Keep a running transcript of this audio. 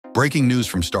Breaking news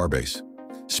from Starbase.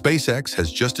 SpaceX has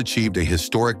just achieved a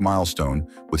historic milestone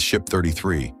with Ship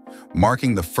 33,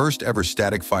 marking the first ever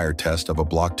static fire test of a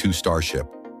Block 2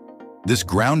 Starship. This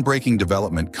groundbreaking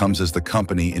development comes as the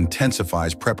company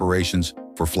intensifies preparations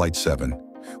for Flight 7,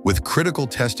 with critical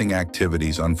testing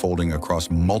activities unfolding across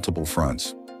multiple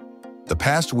fronts. The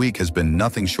past week has been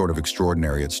nothing short of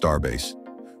extraordinary at Starbase.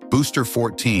 Booster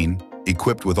 14,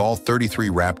 equipped with all 33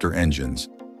 Raptor engines,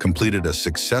 completed a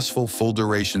successful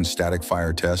full-duration static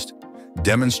fire test,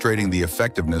 demonstrating the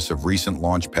effectiveness of recent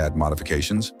launch pad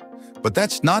modifications. But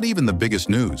that's not even the biggest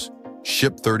news.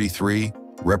 Ship 33,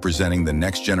 representing the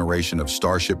next generation of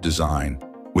Starship design,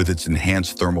 with its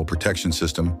enhanced thermal protection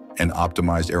system and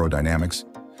optimized aerodynamics,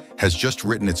 has just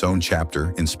written its own chapter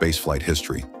in spaceflight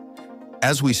history.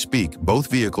 As we speak,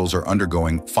 both vehicles are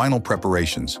undergoing final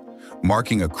preparations,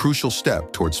 marking a crucial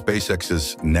step towards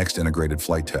SpaceX's next integrated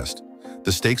flight test.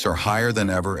 The stakes are higher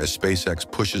than ever as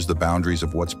SpaceX pushes the boundaries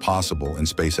of what's possible in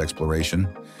space exploration,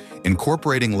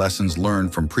 incorporating lessons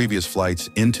learned from previous flights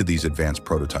into these advanced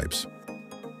prototypes.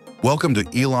 Welcome to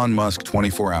Elon Musk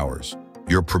 24 Hours,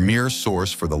 your premier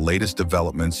source for the latest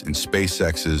developments in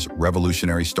SpaceX's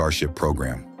revolutionary Starship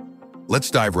program.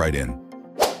 Let's dive right in.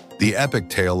 The epic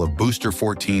tale of Booster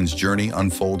 14's journey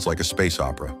unfolds like a space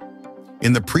opera.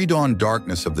 In the pre-dawn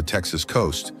darkness of the Texas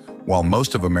coast, while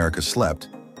most of America slept,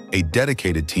 a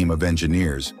dedicated team of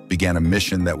engineers began a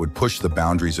mission that would push the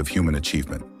boundaries of human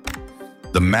achievement.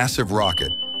 The massive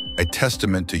rocket, a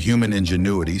testament to human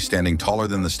ingenuity standing taller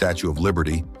than the Statue of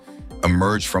Liberty,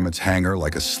 emerged from its hangar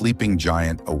like a sleeping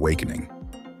giant awakening.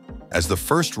 As the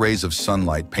first rays of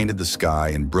sunlight painted the sky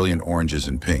in brilliant oranges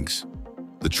and pinks,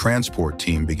 the transport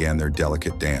team began their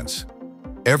delicate dance.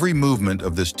 Every movement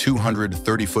of this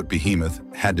 230-foot behemoth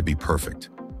had to be perfect.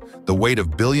 The weight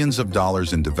of billions of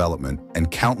dollars in development and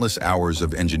countless hours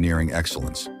of engineering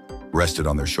excellence rested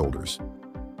on their shoulders.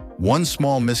 One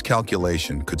small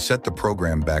miscalculation could set the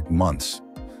program back months.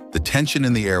 The tension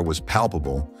in the air was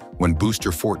palpable when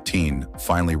Booster 14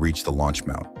 finally reached the launch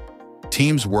mount.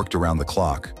 Teams worked around the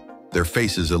clock, their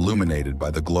faces illuminated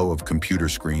by the glow of computer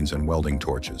screens and welding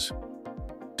torches.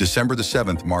 December the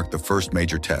 7th marked the first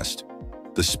major test,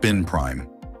 the spin prime,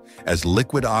 as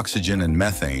liquid oxygen and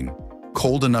methane,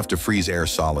 cold enough to freeze air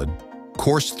solid,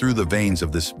 coursed through the veins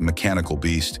of this mechanical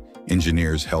beast.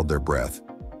 Engineers held their breath.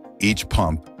 Each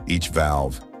pump, each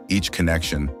valve, each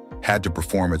connection had to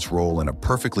perform its role in a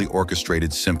perfectly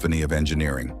orchestrated symphony of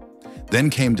engineering. Then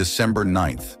came December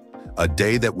 9th, a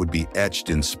day that would be etched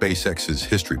in SpaceX's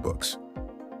history books.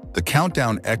 The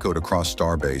countdown echoed across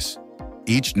Starbase,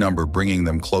 each number bringing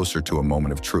them closer to a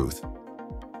moment of truth.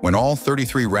 When all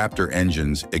 33 Raptor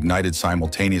engines ignited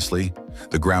simultaneously,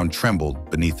 the ground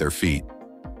trembled beneath their feet.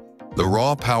 The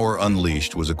raw power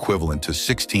unleashed was equivalent to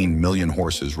 16 million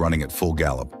horses running at full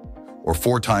gallop, or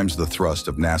 4 times the thrust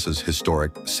of NASA's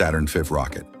historic Saturn V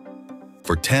rocket.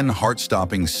 For 10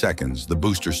 heart-stopping seconds, the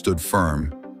booster stood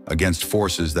firm against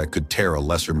forces that could tear a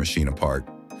lesser machine apart.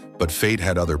 But fate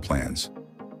had other plans.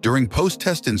 During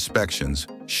post-test inspections,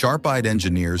 sharp-eyed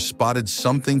engineers spotted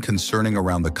something concerning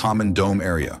around the common dome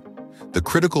area, the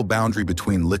critical boundary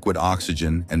between liquid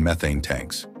oxygen and methane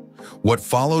tanks. What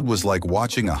followed was like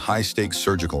watching a high-stakes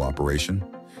surgical operation.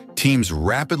 Teams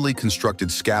rapidly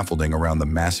constructed scaffolding around the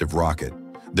massive rocket,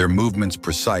 their movements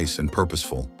precise and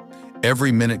purposeful.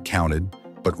 Every minute counted,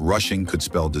 but rushing could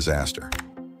spell disaster.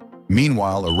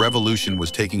 Meanwhile, a revolution was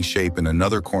taking shape in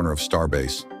another corner of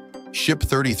Starbase. Ship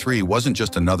 33 wasn't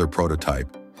just another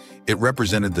prototype. It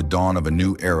represented the dawn of a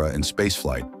new era in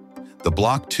spaceflight. The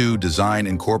Block 2 design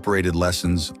incorporated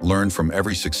lessons learned from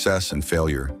every success and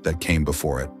failure that came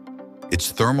before it.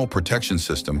 Its thermal protection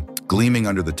system, gleaming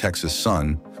under the Texas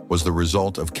sun, was the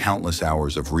result of countless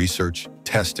hours of research,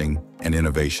 testing, and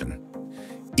innovation.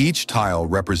 Each tile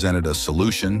represented a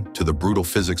solution to the brutal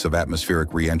physics of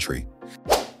atmospheric re-entry.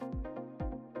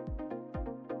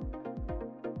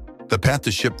 The path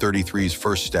to Ship 33's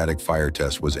first static fire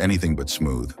test was anything but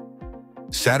smooth.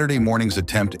 Saturday morning's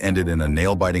attempt ended in a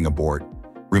nail-biting abort,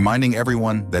 reminding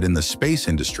everyone that in the space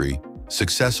industry,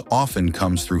 success often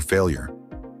comes through failure.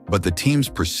 But the team's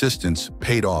persistence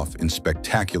paid off in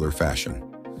spectacular fashion.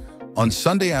 On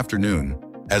Sunday afternoon,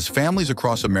 as families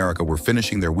across America were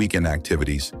finishing their weekend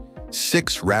activities,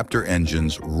 6 Raptor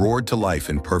engines roared to life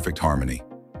in perfect harmony.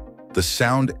 The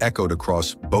sound echoed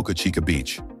across Boca Chica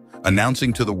Beach,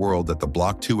 announcing to the world that the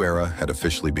Block 2 era had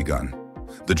officially begun.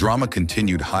 The drama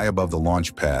continued high above the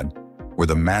launch pad, where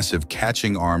the massive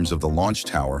catching arms of the launch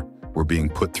tower were being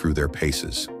put through their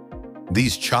paces.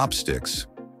 These chopsticks,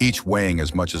 each weighing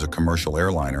as much as a commercial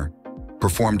airliner,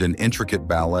 performed an intricate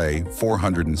ballet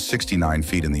 469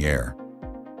 feet in the air.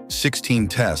 16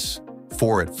 tests,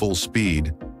 4 at full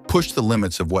speed, pushed the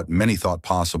limits of what many thought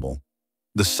possible.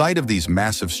 The sight of these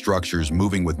massive structures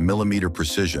moving with millimeter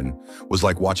precision was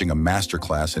like watching a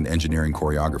masterclass in engineering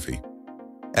choreography.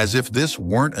 As if this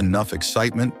weren't enough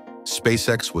excitement,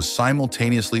 SpaceX was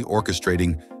simultaneously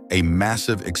orchestrating a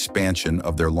massive expansion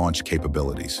of their launch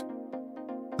capabilities.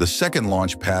 The second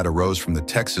launch pad arose from the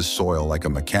Texas soil like a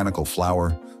mechanical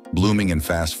flower, blooming and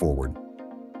fast forward.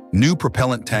 New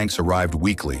propellant tanks arrived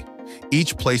weekly,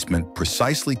 each placement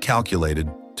precisely calculated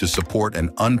to support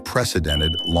an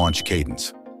unprecedented launch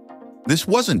cadence. This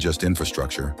wasn't just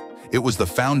infrastructure, it was the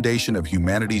foundation of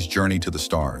humanity's journey to the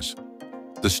stars.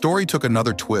 The story took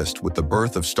another twist with the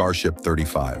birth of Starship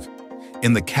 35.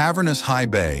 In the cavernous high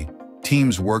bay,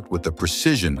 teams worked with the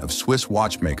precision of Swiss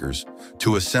watchmakers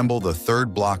to assemble the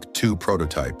third Block 2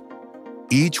 prototype.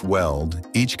 Each weld,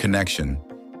 each connection,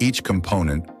 each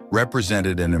component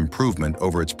represented an improvement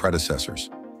over its predecessors.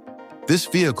 This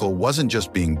vehicle wasn't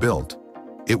just being built,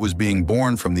 it was being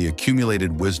born from the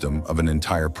accumulated wisdom of an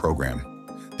entire program.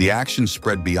 The action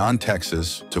spread beyond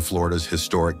Texas to Florida's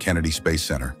historic Kennedy Space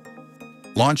Center.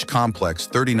 Launch Complex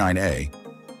 39A,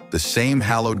 the same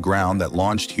hallowed ground that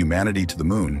launched humanity to the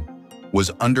moon,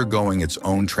 was undergoing its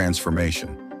own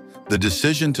transformation. The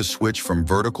decision to switch from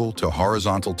vertical to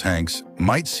horizontal tanks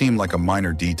might seem like a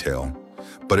minor detail,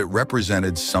 but it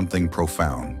represented something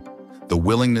profound: the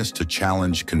willingness to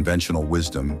challenge conventional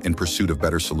wisdom in pursuit of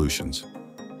better solutions.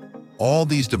 All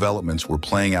these developments were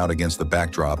playing out against the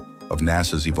backdrop of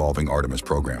NASA's evolving Artemis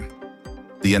program.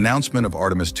 The announcement of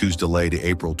Artemis 2's delay to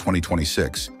April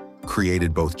 2026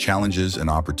 created both challenges and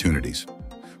opportunities.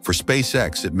 For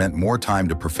SpaceX, it meant more time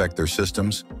to perfect their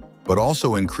systems, but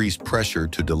also increased pressure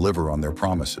to deliver on their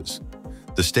promises.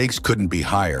 The stakes couldn't be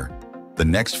higher. The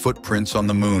next footprints on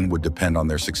the moon would depend on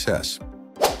their success.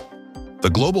 The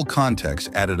global context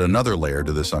added another layer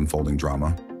to this unfolding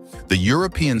drama. The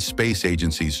European Space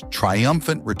Agency's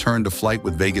triumphant return to flight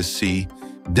with Vega C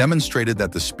demonstrated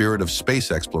that the spirit of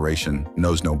space exploration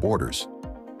knows no borders.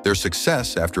 Their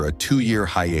success after a 2-year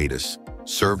hiatus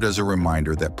served as a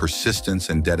reminder that persistence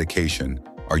and dedication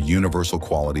are universal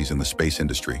qualities in the space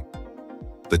industry.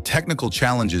 The technical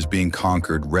challenges being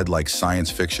conquered read like science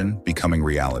fiction becoming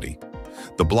reality.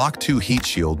 The Block 2 heat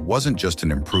shield wasn't just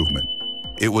an improvement.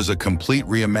 It was a complete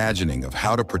reimagining of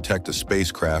how to protect a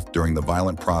spacecraft during the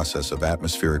violent process of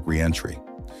atmospheric re-entry.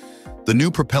 The new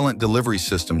propellant delivery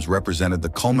systems represented the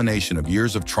culmination of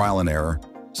years of trial and error,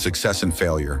 success and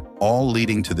failure, all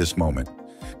leading to this moment.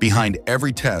 Behind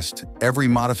every test, every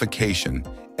modification,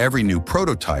 every new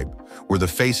prototype were the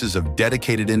faces of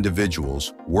dedicated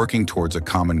individuals working towards a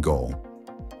common goal.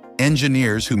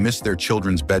 Engineers who missed their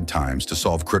children's bedtimes to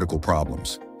solve critical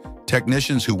problems.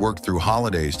 Technicians who worked through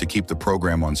holidays to keep the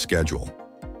program on schedule.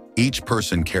 Each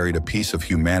person carried a piece of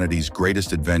humanity's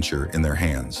greatest adventure in their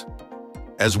hands.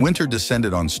 As winter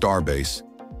descended on Starbase,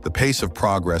 the pace of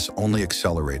progress only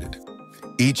accelerated.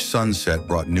 Each sunset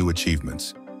brought new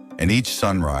achievements, and each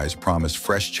sunrise promised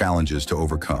fresh challenges to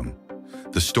overcome.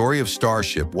 The story of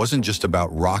Starship wasn't just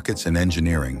about rockets and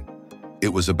engineering. It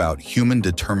was about human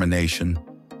determination,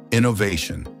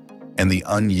 innovation, and the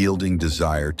unyielding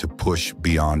desire to push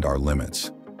beyond our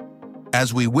limits.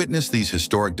 As we witness these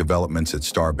historic developments at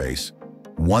Starbase,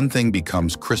 one thing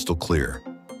becomes crystal clear.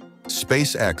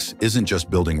 SpaceX isn't just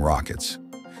building rockets.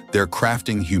 They're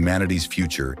crafting humanity's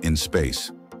future in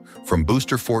space. From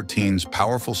Booster 14's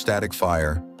powerful static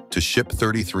fire to Ship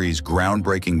 33's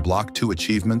groundbreaking Block 2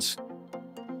 achievements,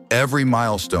 every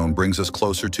milestone brings us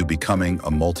closer to becoming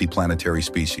a multiplanetary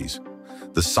species.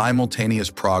 The simultaneous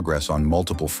progress on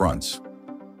multiple fronts,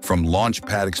 from launch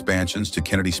pad expansions to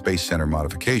Kennedy Space Center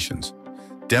modifications,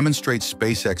 demonstrates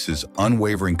SpaceX's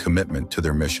unwavering commitment to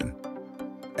their mission.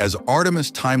 As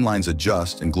Artemis timelines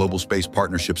adjust and global space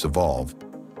partnerships evolve,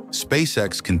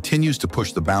 SpaceX continues to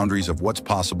push the boundaries of what's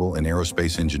possible in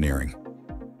aerospace engineering.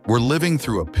 We're living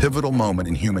through a pivotal moment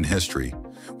in human history,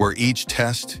 where each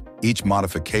test, each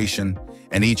modification,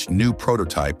 and each new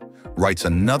prototype writes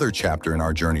another chapter in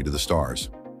our journey to the stars.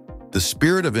 The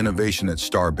spirit of innovation at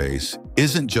Starbase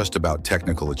isn't just about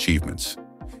technical achievements.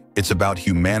 It's about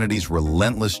humanity's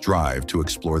relentless drive to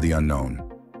explore the unknown.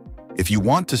 If you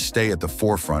want to stay at the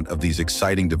forefront of these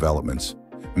exciting developments,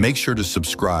 make sure to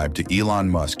subscribe to Elon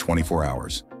Musk 24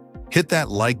 Hours. Hit that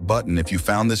like button if you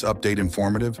found this update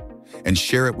informative, and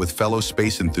share it with fellow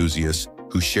space enthusiasts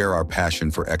who share our passion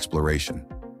for exploration.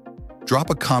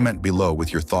 Drop a comment below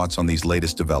with your thoughts on these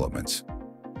latest developments.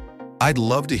 I'd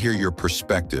love to hear your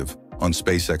perspective on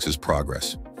SpaceX's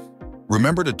progress.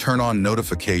 Remember to turn on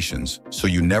notifications so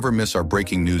you never miss our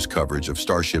breaking news coverage of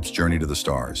Starship's journey to the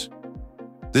stars.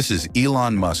 This is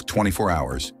Elon Musk 24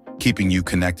 Hours, keeping you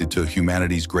connected to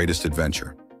humanity's greatest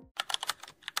adventure.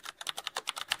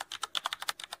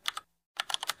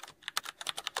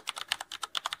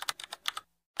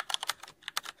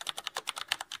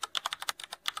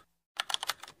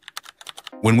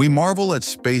 When we marvel at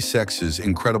SpaceX's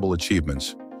incredible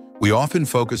achievements, we often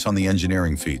focus on the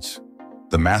engineering feats,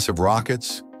 the massive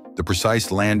rockets, the precise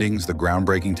landings, the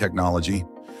groundbreaking technology.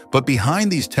 But behind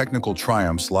these technical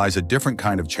triumphs lies a different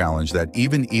kind of challenge that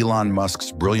even Elon Musk's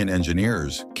brilliant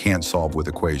engineers can't solve with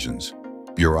equations: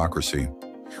 bureaucracy.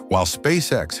 While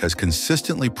SpaceX has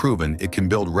consistently proven it can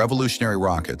build revolutionary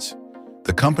rockets,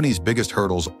 the company's biggest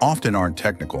hurdles often aren't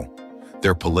technical,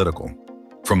 they're political.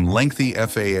 From lengthy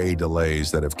FAA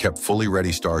delays that have kept fully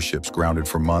ready Starships grounded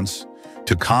for months,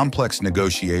 to complex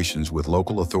negotiations with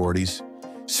local authorities,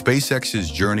 SpaceX's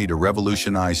journey to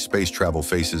revolutionize space travel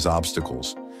faces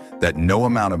obstacles that no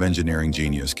amount of engineering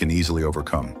genius can easily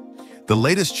overcome. The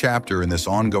latest chapter in this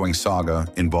ongoing saga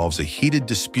involves a heated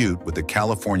dispute with the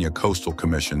California Coastal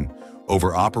Commission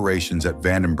over operations at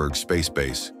Vandenberg Space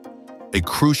Base, a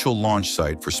crucial launch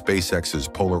site for SpaceX's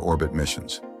polar orbit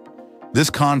missions. This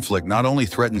conflict not only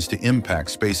threatens to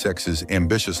impact SpaceX's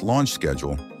ambitious launch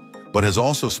schedule, but has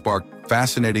also sparked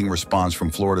fascinating response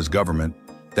from Florida's government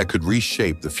that could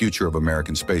reshape the future of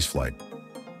American spaceflight.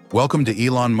 Welcome to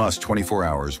Elon Musk 24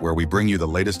 Hours, where we bring you the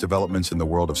latest developments in the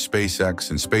world of SpaceX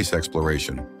and space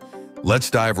exploration. Let's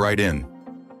dive right in.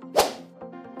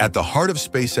 At the heart of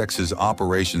SpaceX's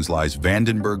operations lies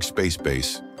Vandenberg Space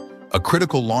Base, a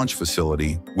critical launch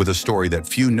facility with a story that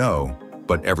few know,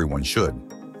 but everyone should.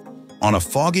 On a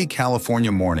foggy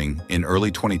California morning in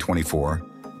early 2024,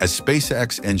 as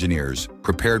SpaceX engineers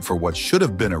prepared for what should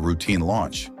have been a routine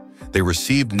launch, they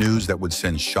received news that would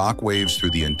send shockwaves through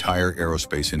the entire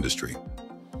aerospace industry.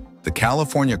 The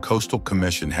California Coastal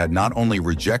Commission had not only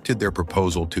rejected their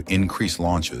proposal to increase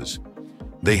launches,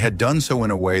 they had done so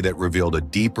in a way that revealed a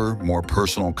deeper, more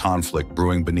personal conflict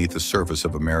brewing beneath the surface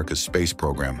of America's space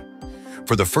program.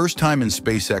 For the first time in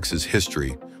SpaceX's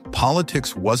history,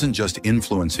 politics wasn't just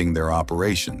influencing their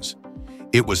operations,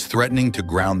 it was threatening to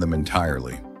ground them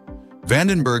entirely.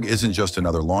 Vandenberg isn't just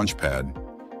another launch pad,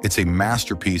 it's a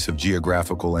masterpiece of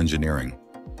geographical engineering.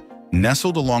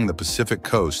 Nestled along the Pacific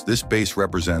coast, this base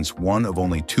represents one of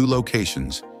only 2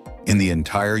 locations in the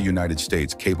entire United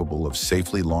States capable of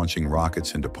safely launching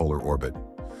rockets into polar orbit.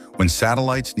 When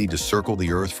satellites need to circle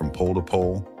the Earth from pole to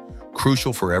pole,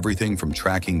 crucial for everything from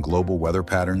tracking global weather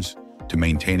patterns to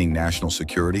maintaining national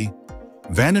security,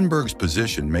 Vandenberg's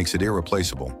position makes it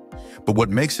irreplaceable. But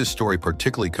what makes this story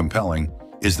particularly compelling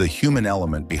is the human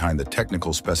element behind the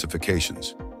technical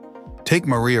specifications. Take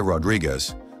Maria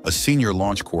Rodriguez, a senior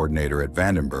launch coordinator at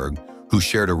Vandenberg, who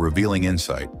shared a revealing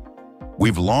insight.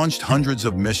 "We've launched hundreds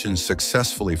of missions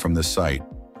successfully from this site.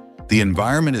 The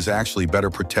environment is actually better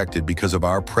protected because of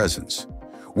our presence.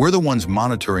 We're the ones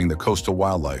monitoring the coastal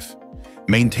wildlife,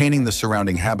 maintaining the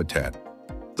surrounding habitat.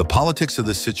 The politics of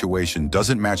this situation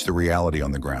doesn't match the reality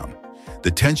on the ground."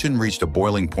 The tension reached a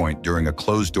boiling point during a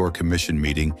closed-door commission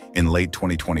meeting in late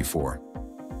 2024.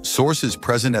 Sources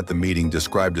present at the meeting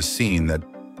described a scene that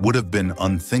would have been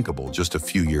unthinkable just a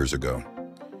few years ago.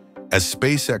 As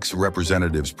SpaceX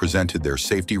representatives presented their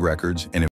safety records and